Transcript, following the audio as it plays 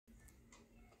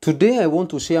Today I want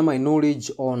to share my knowledge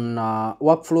on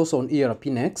workflows on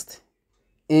ERPNext,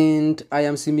 and I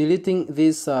am simulating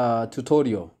this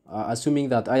tutorial assuming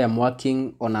that I am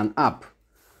working on an app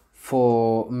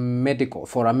for a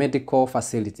medical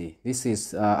facility. This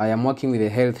is I am working with a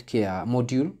healthcare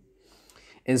module,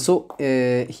 and so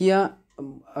here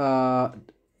the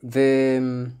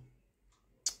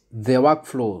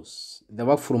workflow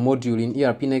module in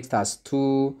ERPNext has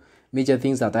two major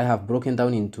things that I have broken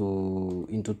down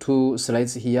into two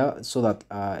slides here so that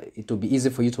it will be easy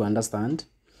for you to understand.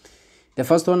 The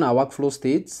first one are workflow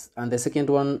states, and the second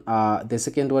one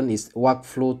is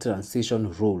workflow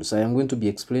transition rules. I am going to be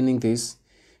explaining this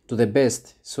to the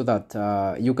best so that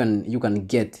you can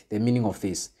get the meaning of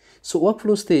this. So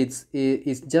workflow states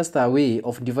is just a way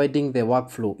of dividing the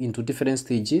workflow into different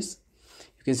stages.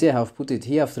 You can see I have put it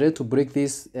here. I've tried to break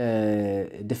this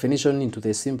definition into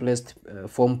the simplest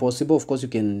form possible. Of course,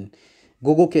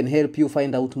 Google can help you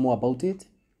find out more about it.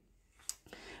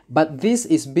 But this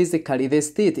is basically, the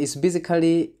state is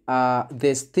basically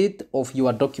the state of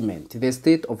your document, the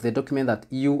state of the document that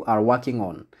you are working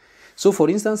on. So for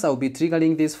instance, I'll be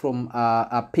triggering this from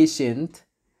a patient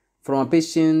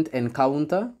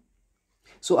encounter.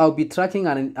 So I'll be tracking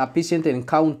a patient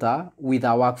encounter with a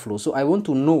workflow. So I want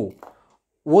to know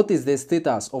what is the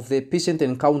status of the patient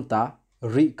encounter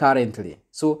currently.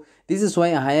 So this is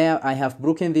why I have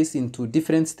broken this into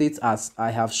different states as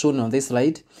I have shown on this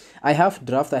slide. I have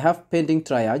draft, I have pending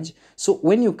triage. So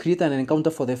when you create an encounter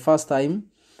for the first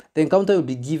time, the encounter will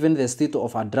be given the state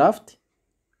of a draft.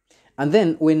 And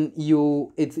then when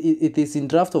it is in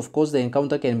draft, of course, the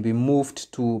encounter can be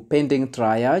moved to pending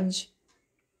triage.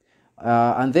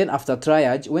 And then after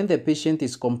triage, when the patient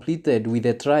is completed with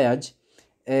the triage,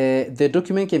 the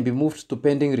document can be moved to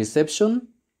pending reception.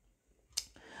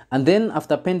 And then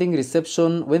after pending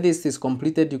reception, when this is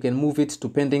completed, you can move it to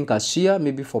pending cashier,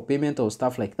 maybe for payment or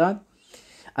stuff like that.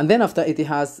 And then after it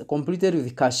has completed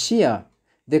with cashier,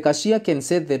 the cashier can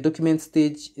set the document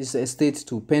state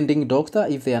to pending doctor.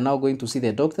 If they are now going to see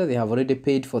the doctor, they have already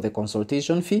paid for the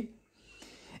consultation fee.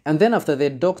 And then after the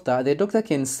doctor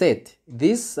can set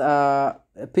this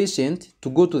patient to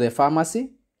go to the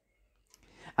pharmacy.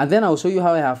 And then I'll show you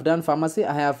how I have done pharmacy.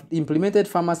 I have implemented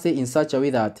pharmacy in such a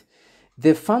way that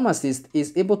the pharmacist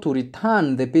is able to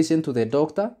return the patient to the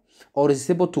doctor or is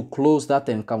able to close that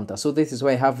encounter. So this is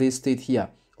why I have this state here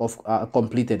of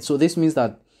completed. So this means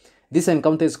that this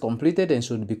encounter is completed and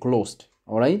should be closed.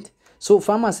 All right. So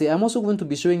pharmacy, I'm also going to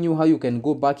be showing you how you can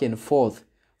go back and forth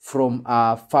from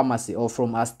a pharmacy or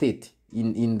from a state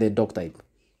in the doc type.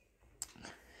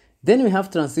 Then we have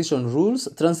transition rules.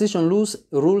 Transition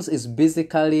rules is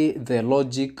basically the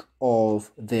logic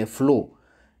of the flow.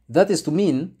 That is to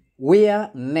mean where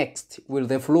next will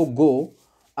the flow go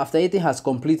after it has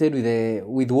completed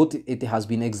with what it has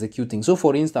been executing. So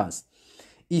for instance,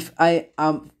 if I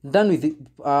am done with the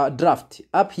draft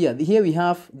up here we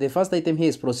have the first item here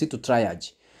is proceed to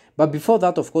triage. But before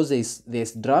that, of course,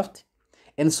 there's draft.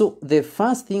 And so the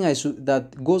first thing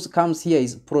comes here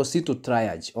is proceed to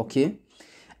triage, okay?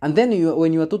 And then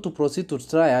when you are told to proceed to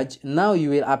triage, now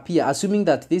you will appear, assuming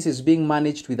that this is being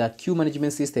managed with a queue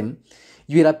management system,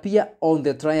 you will appear on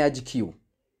the triage queue.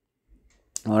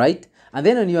 All right. And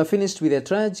then when you are finished with the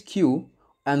triage queue,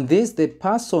 and the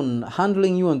person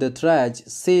handling you on the triage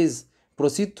says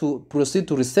proceed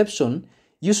to reception,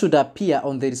 you should appear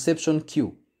on the reception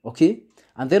queue. Okay.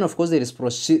 And then of course there is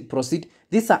proceed.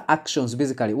 These are actions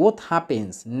basically. What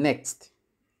happens next?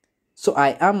 So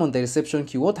I am on the reception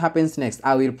queue. What happens next?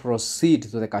 I will proceed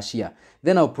to the cashier.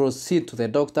 Then I'll proceed to the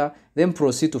doctor. Then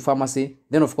proceed to pharmacy.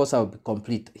 Then of course I'll be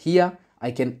complete. Here I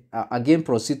can again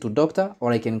proceed to doctor,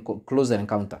 or I can close the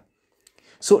encounter.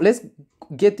 So let's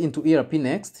get into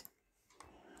ERPNext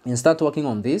and start working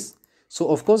on this. So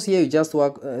of course here you just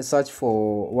search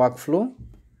for workflow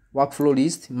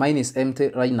list. Mine is empty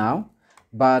right now,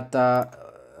 but all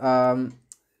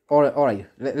right,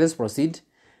 let's proceed.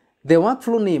 The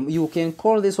workflow name, you can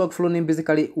call this workflow name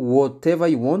basically whatever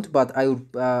you want, but I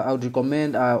would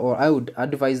recommend or I would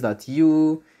advise that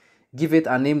you give it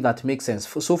a name that makes sense.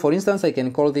 So for instance, I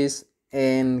can call this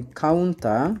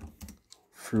encounter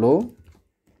flow.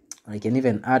 I can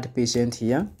even add patient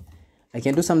here. I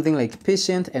can do something like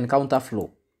patient encounter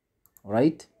flow. All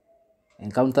right,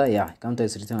 encounter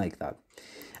is written like that.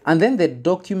 And then the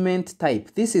document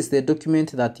type. This is the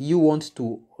document that you want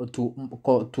to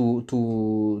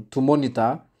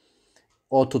monitor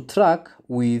or to track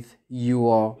with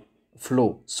your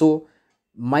flow. So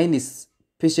mine is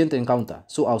patient encounter.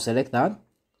 So I'll select that.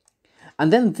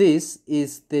 And then this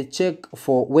is the check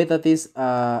for whether this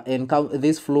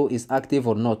flow is active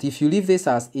or not. If you leave this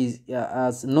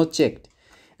as not checked,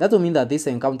 that will mean that this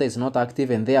encounter is not active,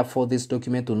 and therefore this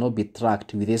document will not be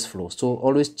tracked with this flow. So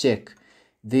always check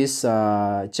this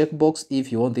checkbox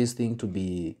if you want this thing to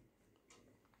be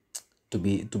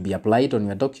applied on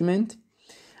your document.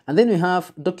 And then we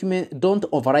have document don't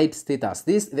override status.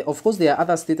 Of course, there are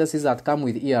other statuses that come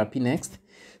with ERPNext.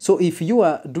 So if you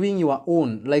are doing your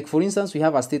own, like for instance, we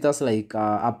have a status like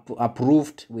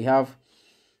approved, we have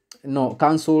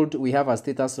cancelled, we have a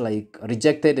status like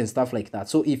rejected and stuff like that.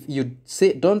 So if you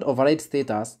say don't override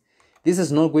status, this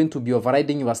is not going to be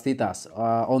overriding your status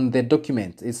on the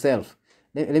document itself.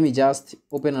 Let me just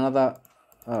open another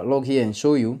log here and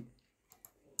show you.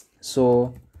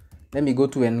 So let me go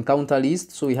to encounter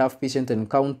list. So we have patient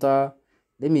encounter.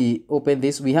 Let me open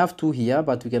this. We have two here,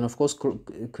 but we can of course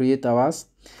create ours.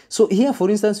 So here, for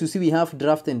instance, you see we have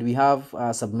draft and we have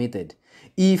submitted.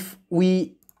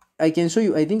 I can show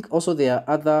you, I think also there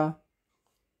are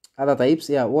other types,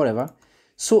 yeah, whatever.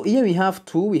 So here we have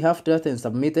two, we have draft and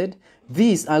submitted.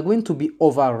 These are going to be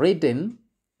overridden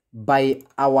by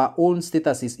our own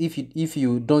statuses if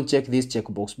you don't check this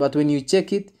checkbox. But when you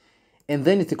check it, and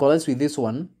then it collides with this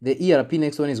one, the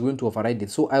ERPNext one is going to override it.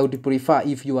 So I would prefer,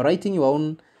 if you are writing your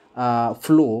own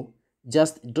flow,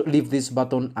 just leave this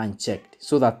button unchecked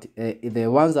so that the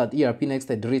ones that ERPNext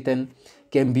had written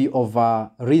can be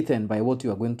overwritten by what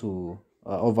you are going to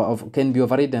can be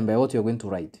overridden by what you are going to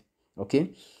write.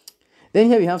 Okay. Then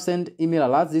here we have send email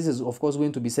alerts. This is of course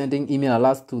going to be sending email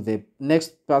alerts to the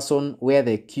next person where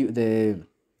the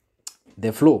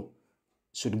flow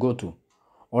should go to.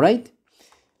 All right.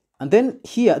 And then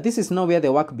here, this is now where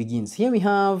the work begins. Here we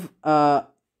have a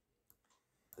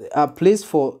place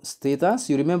for status.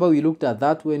 You remember we looked at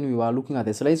that when we were looking at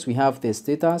the slides. We have the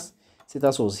status.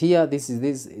 Status was here.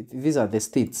 These are the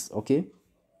states. Okay.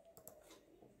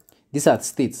 These are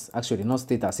states, actually, not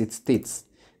status. It's states.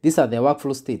 These are the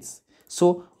workflow states.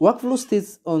 So workflow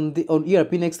states on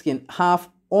ERPNext can have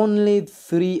only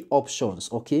 3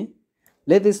 options. Okay.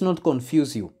 Let this not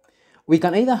confuse you. We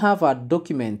can either have a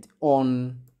document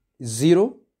on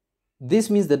 0,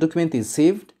 this means the document is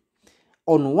saved.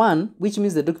 On 1, which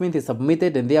means the document is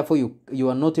submitted and therefore you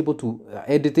are not able to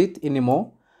edit it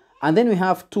anymore. And then we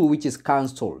have 2, which is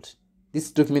cancelled.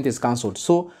 This document is cancelled.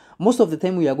 So most of the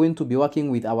time we are going to be working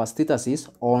with our statuses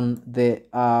on the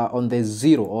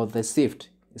 0 or the saved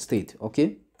state.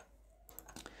 Okay.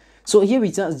 So here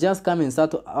we just come and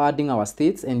start adding our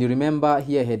states, and you remember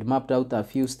here I had mapped out a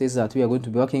few states that we are going to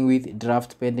be working with: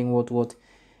 draft, pending, what.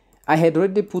 I had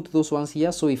already put those ones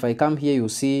here. So if I come here, you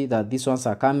see that these ones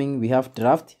are coming. We have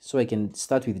draft, so I can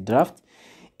start with draft.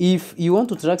 If you want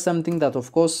to track something that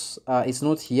of course is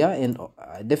not here, and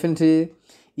definitely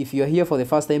if you are here for the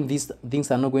first time, these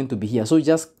things are not going to be here. So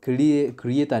just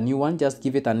create a new one, just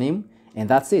give it a name, and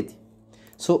that's it.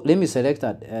 So let me select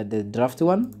the draft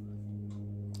one,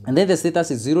 and then the status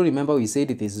is 0. Remember we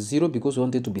said it is 0 because we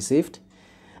want it to be saved.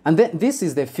 And then this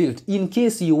is the field. In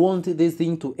case you want this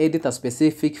thing to edit a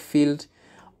specific field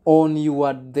on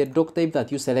the doc type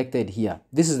that you selected here.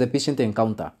 This is the patient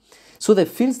encounter. So the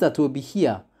fields that will be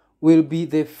here will be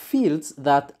the fields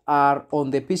that are on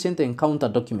the patient encounter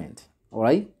document. All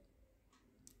right.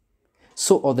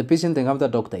 So, or the patient encounter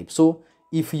doc type. So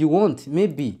if you want,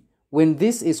 maybe when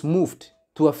this is moved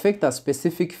to affect a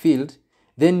specific field,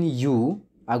 then you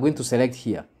are going to select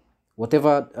here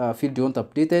whatever field you want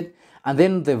updated, and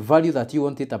then the value that you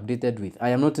want it updated with. I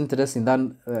am not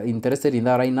interested in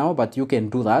that right now, but you can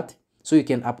do that. So you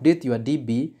can update your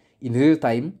DB in real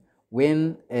time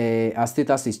when a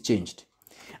status is changed.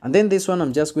 And then this one,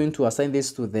 I'm just going to assign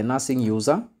this to the nursing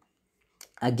user.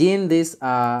 Again, these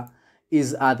are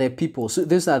the people. So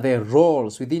these are the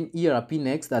roles within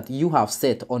ERPNext that you have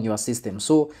set on your system.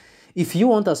 So if you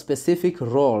want a specific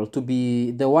role to be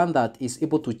the one that is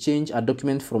able to change a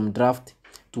document from draft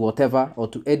to whatever, or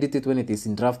to edit it when it is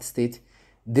in draft state,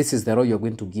 this is the role you're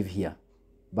going to give here.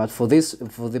 But for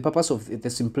the purpose of the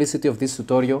simplicity of this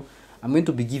tutorial, I'm going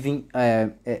to be giving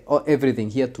everything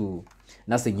here to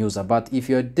nursing user. But if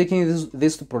you're taking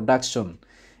this to production,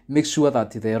 make sure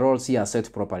that the roles here are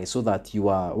set properly so that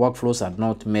your workflows are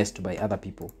not messed by other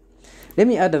people. Let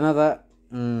me add another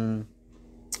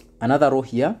row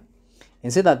here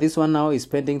and say that this one now is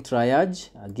pending triage,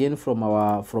 again from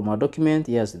our document.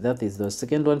 Yes, that is the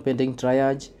second one, pending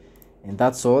triage, and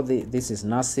that's all. This is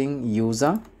nursing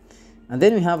user. And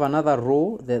then we have another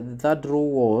row. That row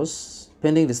was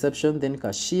pending reception, then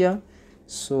cashier.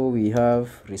 So we have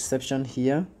reception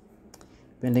here,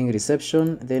 pending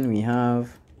reception, then we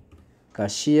have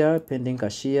cashier, pending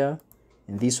cashier,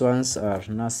 and these ones are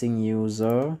nursing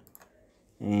user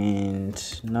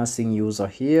and nursing user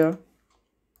here.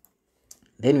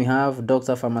 Then we have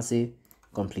doctor, pharmacy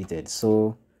completed.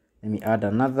 So Let me add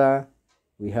another.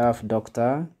 We have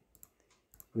doctor,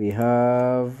 we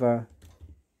have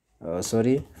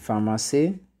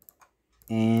pharmacy,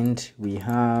 and we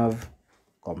have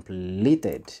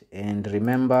completed. And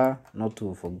remember not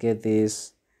to forget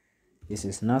this. This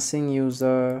is nursing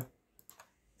user,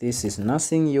 this is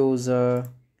nursing user,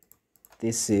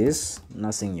 this is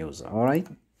nursing user. All right,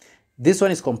 this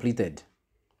one is completed.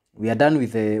 We are done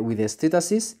with the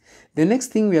statuses. The next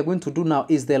thing we are going to do now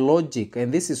is the logic,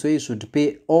 and this is where you should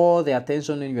pay all the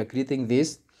attention when you are creating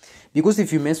this, because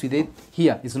if you mess with it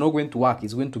here, it's not going to work.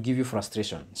 It's going to give you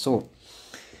frustration. So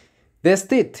the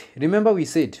state, remember we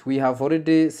said we have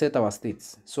already set our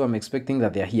states, so I'm expecting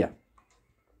that they are here.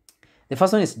 The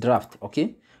first one is draft.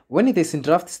 Okay, when it is in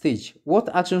draft stage,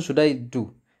 what action should I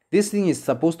do? This thing is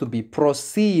supposed to be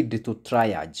proceed to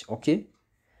triage. Okay,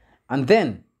 and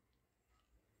then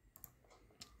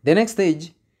the next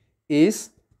stage is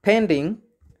pending,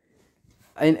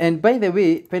 and by the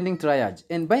way, pending triage.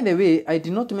 And by the way, I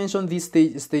did not mention these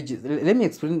stages. Let me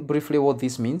explain briefly what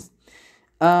this means.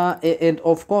 And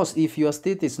of course, if your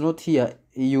state is not here,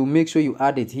 you make sure you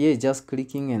add it here. Just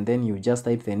clicking and then you just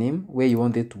type the name where you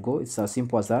want it to go. It's as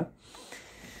simple as that.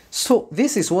 So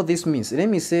this is what this means. Let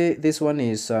me say this one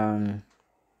is the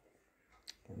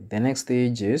next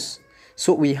stage is,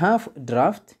 so we have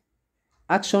draft,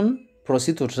 action,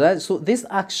 proceed to triage. So this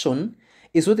action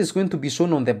is what is going to be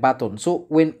shown on the button. So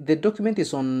when the document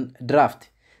is on draft,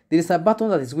 there is a button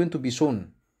that is going to be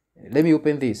shown. Let me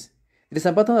open this. There is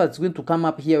a button that's going to come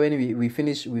up here when we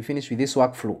finish with this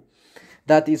workflow.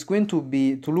 That is going to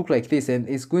look like this, and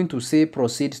it's going to say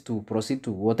proceed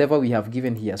to whatever we have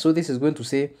given here. So this is going to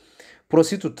say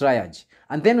proceed to triage.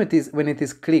 And then when it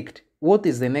is clicked, what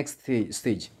is the next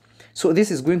stage? So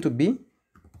this is going to be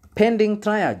pending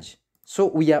triage.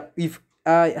 So if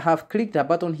I have clicked a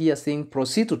button here saying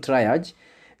proceed to triage,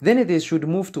 then it should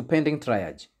move to pending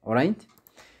triage. All right.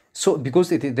 So because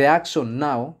the action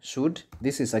now should,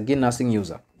 this is again nursing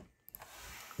user.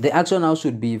 The action now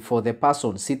should be for the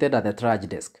person seated at the triage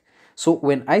desk. So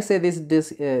when I say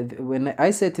when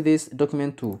I set this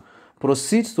document to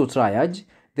proceed to triage,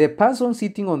 the person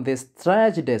sitting on this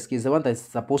triage desk is the one that's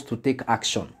supposed to take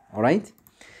action. All right.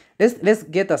 Let's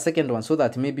get a second one so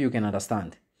that maybe you can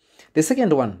understand. The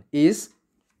second one is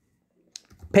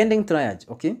pending triage.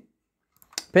 Okay,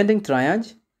 pending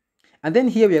triage. And then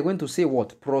here we are going to say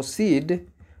what? Proceed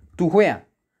to where?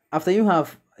 After you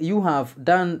have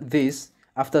done this,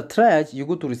 after triage, you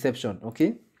go to reception.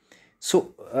 Okay,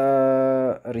 so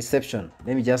reception.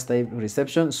 Let me just type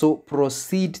reception. So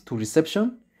proceed to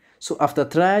reception. So after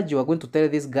triage, you are going to tell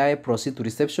this guy proceed to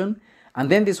reception, and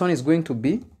then this one is going to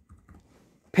be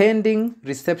pending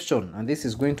reception, and this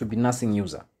is going to be nursing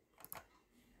user.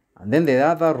 And then the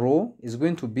other row is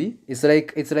going to be, it's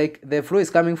like the flow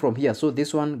is coming from here. So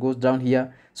this one goes down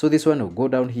here. So this one will go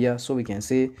down here. So we can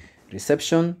say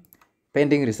reception,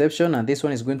 pending reception. And this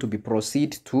one is going to be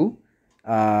proceed to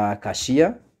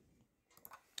cashier.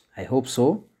 I hope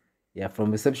so. Yeah, from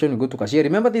reception we go to cashier.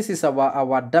 Remember, this is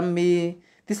our dummy.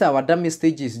 These are our dummy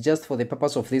stages just for the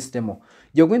purpose of this demo.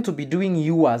 You're going to be doing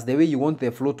yours the way you want the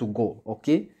flow to go.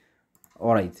 Okay.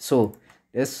 All right. So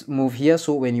let's move here.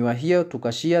 So when you are here to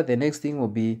cashier, the next thing will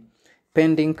be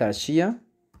pending cashier.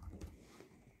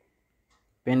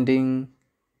 Pending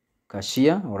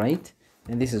cashier, all right.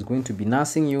 And this is going to be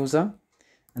nursing user.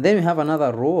 And then we have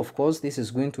another row, of course. This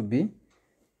is going to be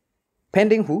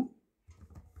pending who?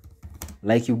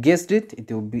 Like you guessed it,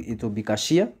 it will be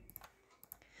cashier.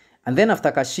 And then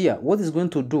after cashier, what is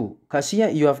going to do? Cashier,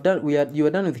 you are done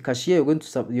with cashier.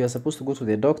 You are supposed to go to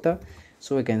the doctor.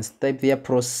 So we can type there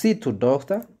proceed to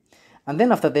doctor. And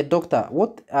then after the doctor,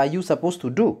 what are you supposed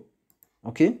to do?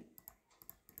 Okay.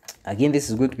 Again, this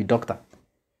is going to be doctor.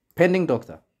 Pending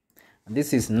doctor. And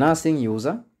this is nursing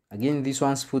user. Again, this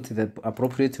one's put the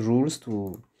appropriate rules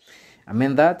to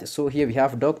amend that. So here we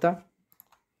have doctor.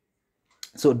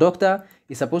 So doctor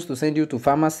is supposed to send you to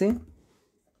pharmacy.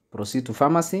 Proceed to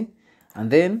pharmacy. And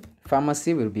then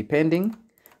pharmacy will be pending.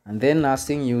 And then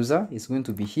nursing user is going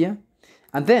to be here.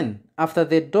 And then after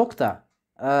the doctor,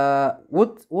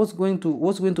 what's going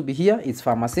to be here? It's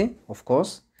pharmacy, of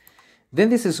course. Then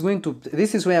this is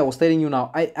where I was telling you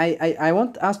now. I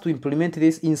want us to implement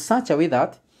this in such a way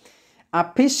that a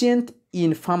patient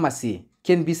in pharmacy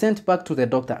can be sent back to the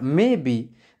doctor.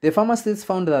 Maybe the pharmacist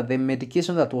found that the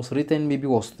medication that was written maybe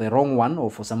was the wrong one, or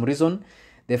for some reason,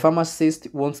 the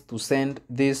pharmacist wants to send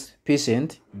this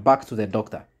patient back to the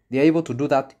doctor. They are able to do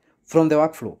that from the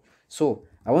workflow. So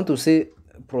I want to say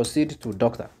proceed to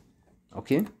doctor.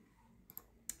 Okay.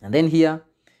 And then here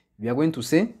we are going to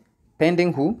say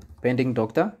pending who? Pending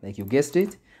doctor, like you guessed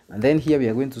it. And then here we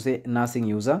are going to say nursing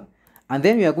user. And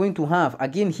then we are going to have,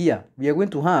 again here, we are going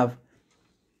to have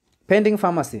pending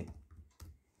pharmacy.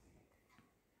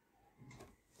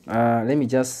 Let me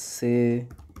just say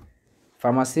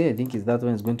pharmacy. I think that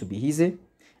one is going to be easy.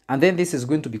 And then this is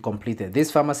going to be completed.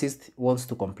 This pharmacist wants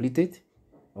to complete it.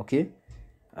 Okay.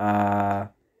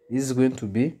 This is going to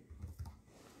be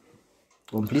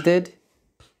completed.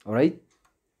 All right.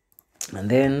 And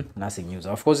then nursing user.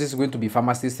 Of course, this is going to be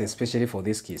pharmacist, especially for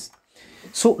this case.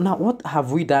 So now what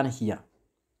have we done here?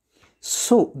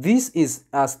 So this is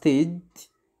a stage,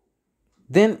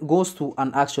 then goes to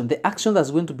an action. The action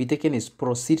that's going to be taken is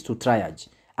proceed to triage.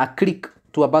 A click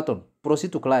to a button,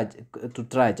 proceed to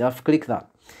triage. I've clicked that.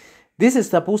 This is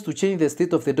supposed to change the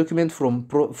state of the document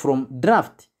from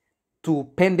draft to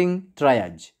pending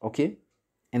triage. Okay.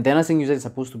 And the nursing user is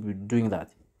supposed to be doing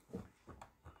that.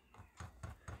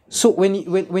 So when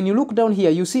you look down here,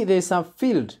 you see there's a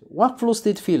field, workflow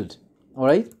state field. All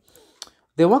right.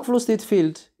 The workflow state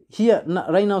field here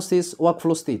right now says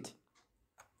workflow state.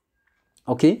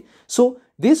 Okay. So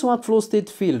this workflow state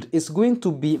field is going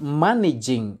to be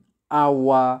managing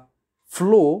our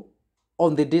flow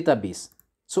on the database.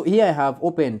 So here I have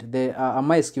opened the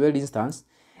MySQL instance,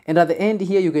 and at the end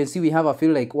here you can see we have a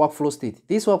field like workflow state.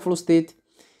 This workflow state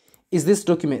is this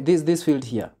document, this field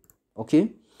here.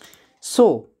 Okay.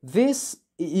 So this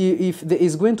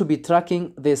is going to be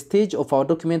tracking the stage of our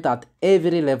document at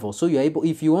every level. So you're able,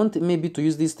 if you want maybe to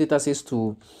use these statuses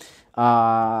to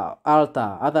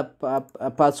alter other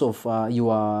parts of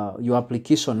your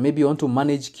application, maybe you want to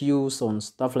manage queues and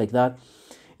stuff like that,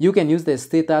 you can use the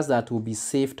status that will be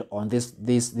saved on this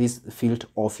field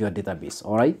of your database.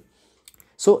 All right.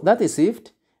 So that is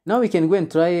saved. Now we can go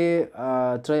and try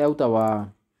out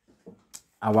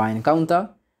our encounter.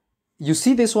 You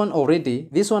see this one already.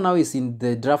 This one now is in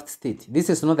the draft state. This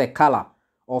is not the color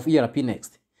of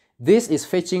ERPNext. This is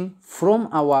fetching from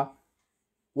our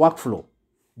workflow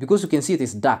because you can see it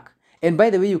is dark. And by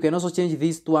the way, you can also change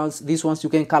these ones. You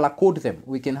can color code them.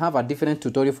 We can have a different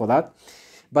tutorial for that.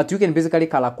 But you can basically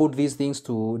color code these things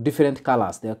to different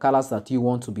colors. The colors that you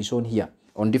want to be shown here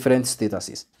on different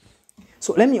statuses.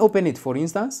 So let me open it, for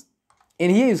instance.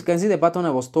 And here you can see the button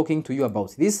I was talking to you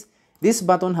about. This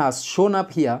button has shown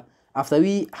up here after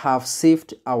we have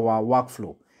saved our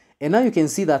workflow. And now you can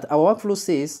see that our workflow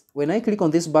says, when I click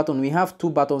on this button, we have two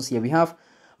buttons here. We have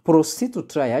proceed to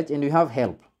triage and we have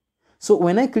help. So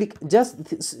when I click, just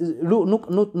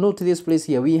note this place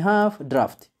here, we have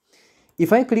draft.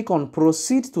 If I click on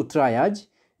proceed to triage,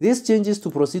 this changes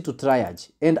to proceed to triage.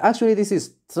 And actually this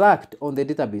is tracked on the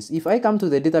database. If I come to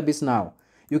the database now,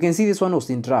 you can see this one was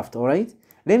in draft, all right?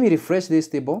 Let me refresh this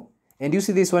table. And you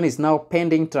see this one is now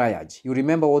pending triage. You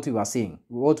remember what we were saying,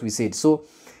 what we said. So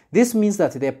this means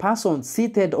that the person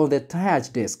seated on the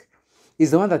triage desk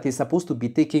is the one that is supposed to be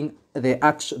taking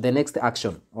the next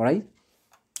action. All right.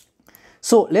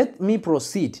 So let me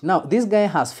proceed. Now this guy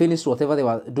has finished whatever they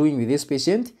were doing with this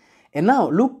patient. And now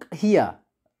look here.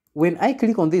 When I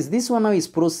click on this one now is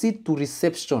proceed to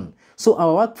reception. So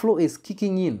our workflow is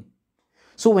kicking in.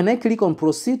 So when I click on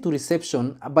proceed to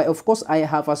reception, but of course I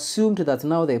have assumed that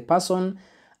now the person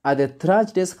at the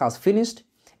triage desk has finished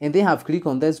and they have clicked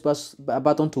on this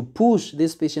button to push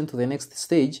this patient to the next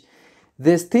stage.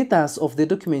 The status of the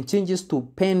document changes to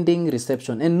pending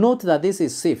reception. And note that this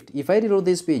is saved. If I reload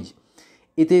this page,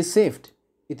 it is saved.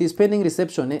 It is pending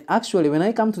reception. And actually, when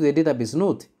I come to the database,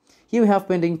 note, here we have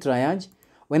pending triage.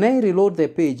 When I reload the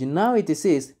page, now it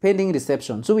says pending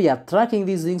reception. So we are tracking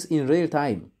these things in real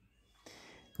time.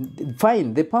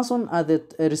 Fine, the person at the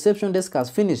reception desk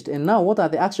has finished, and now what are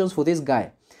the actions for this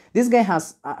guy? This guy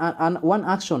has one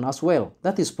action as well,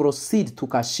 that is proceed to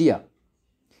cashier.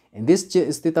 And this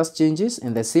status changes,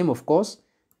 and the same of course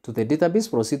to the database,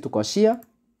 proceed to cashier.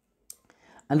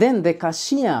 And then the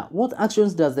cashier, what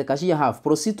actions does the cashier have?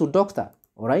 Proceed to doctor.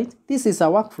 All right, this is a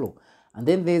workflow. And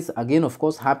then this again of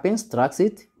course happens, tracks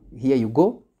it, here you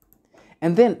go.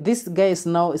 And then this guy is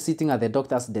now sitting at the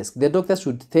doctor's desk. The doctor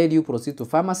should tell you proceed to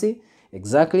pharmacy.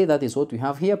 Exactly, that is what we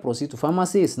have here. Proceed to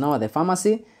pharmacy is now at the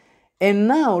pharmacy. And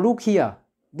now look here.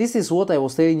 This is what I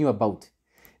was telling you about.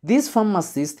 This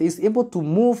pharmacist is able to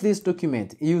move this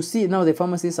document. You see now the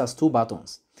pharmacist has two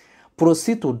buttons.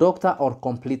 Proceed to doctor or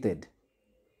completed.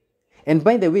 And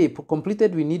by the way,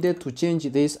 completed, we needed to change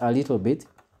this a little bit.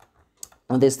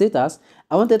 On the status,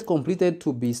 I wanted completed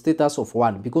to be status of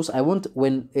 1 because I want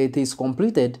when it is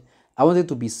completed, I want it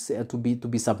to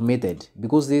be submitted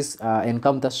because this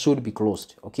encounter should be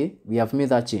closed. Okay, we have made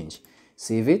that change.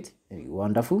 Save it.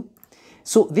 Wonderful.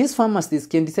 So this pharmacist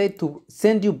can decide to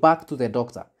send you back to the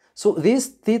doctor. So this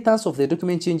status of the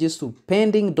document changes to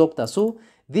pending doctor. So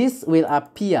this will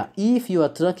appear if you are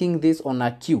tracking this on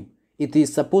a queue. It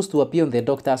is supposed to appear on the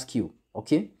doctor's queue,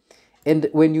 okay? And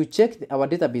when you check our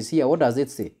database here, what does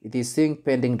it say? It is saying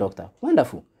pending doctor.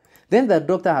 Wonderful. Then the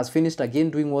doctor has finished again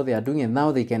doing what they are doing, and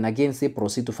now they can again say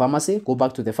proceed to pharmacy. Go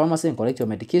back to the pharmacy and collect your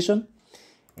medication.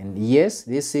 And yes,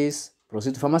 this is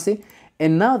proceed to pharmacy.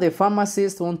 And now the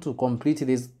pharmacist want to complete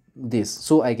this.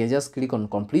 So I can just click on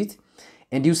complete.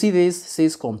 And you see this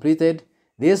says completed.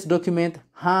 This document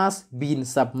has been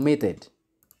submitted.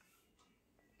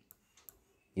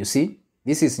 You see,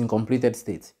 this is in completed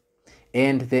state.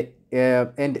 And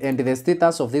the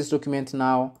status of this document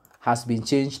now has been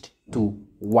changed to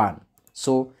 1.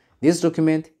 So this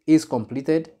document is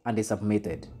completed and is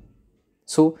submitted.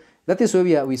 So that is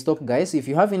where we stop, guys. If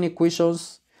you have any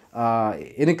questions,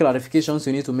 any clarifications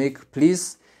you need to make,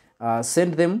 please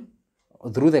send them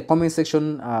through the comment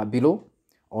section below,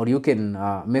 or you can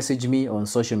message me on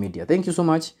social media. Thank you so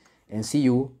much, and see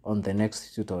you on the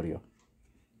next tutorial.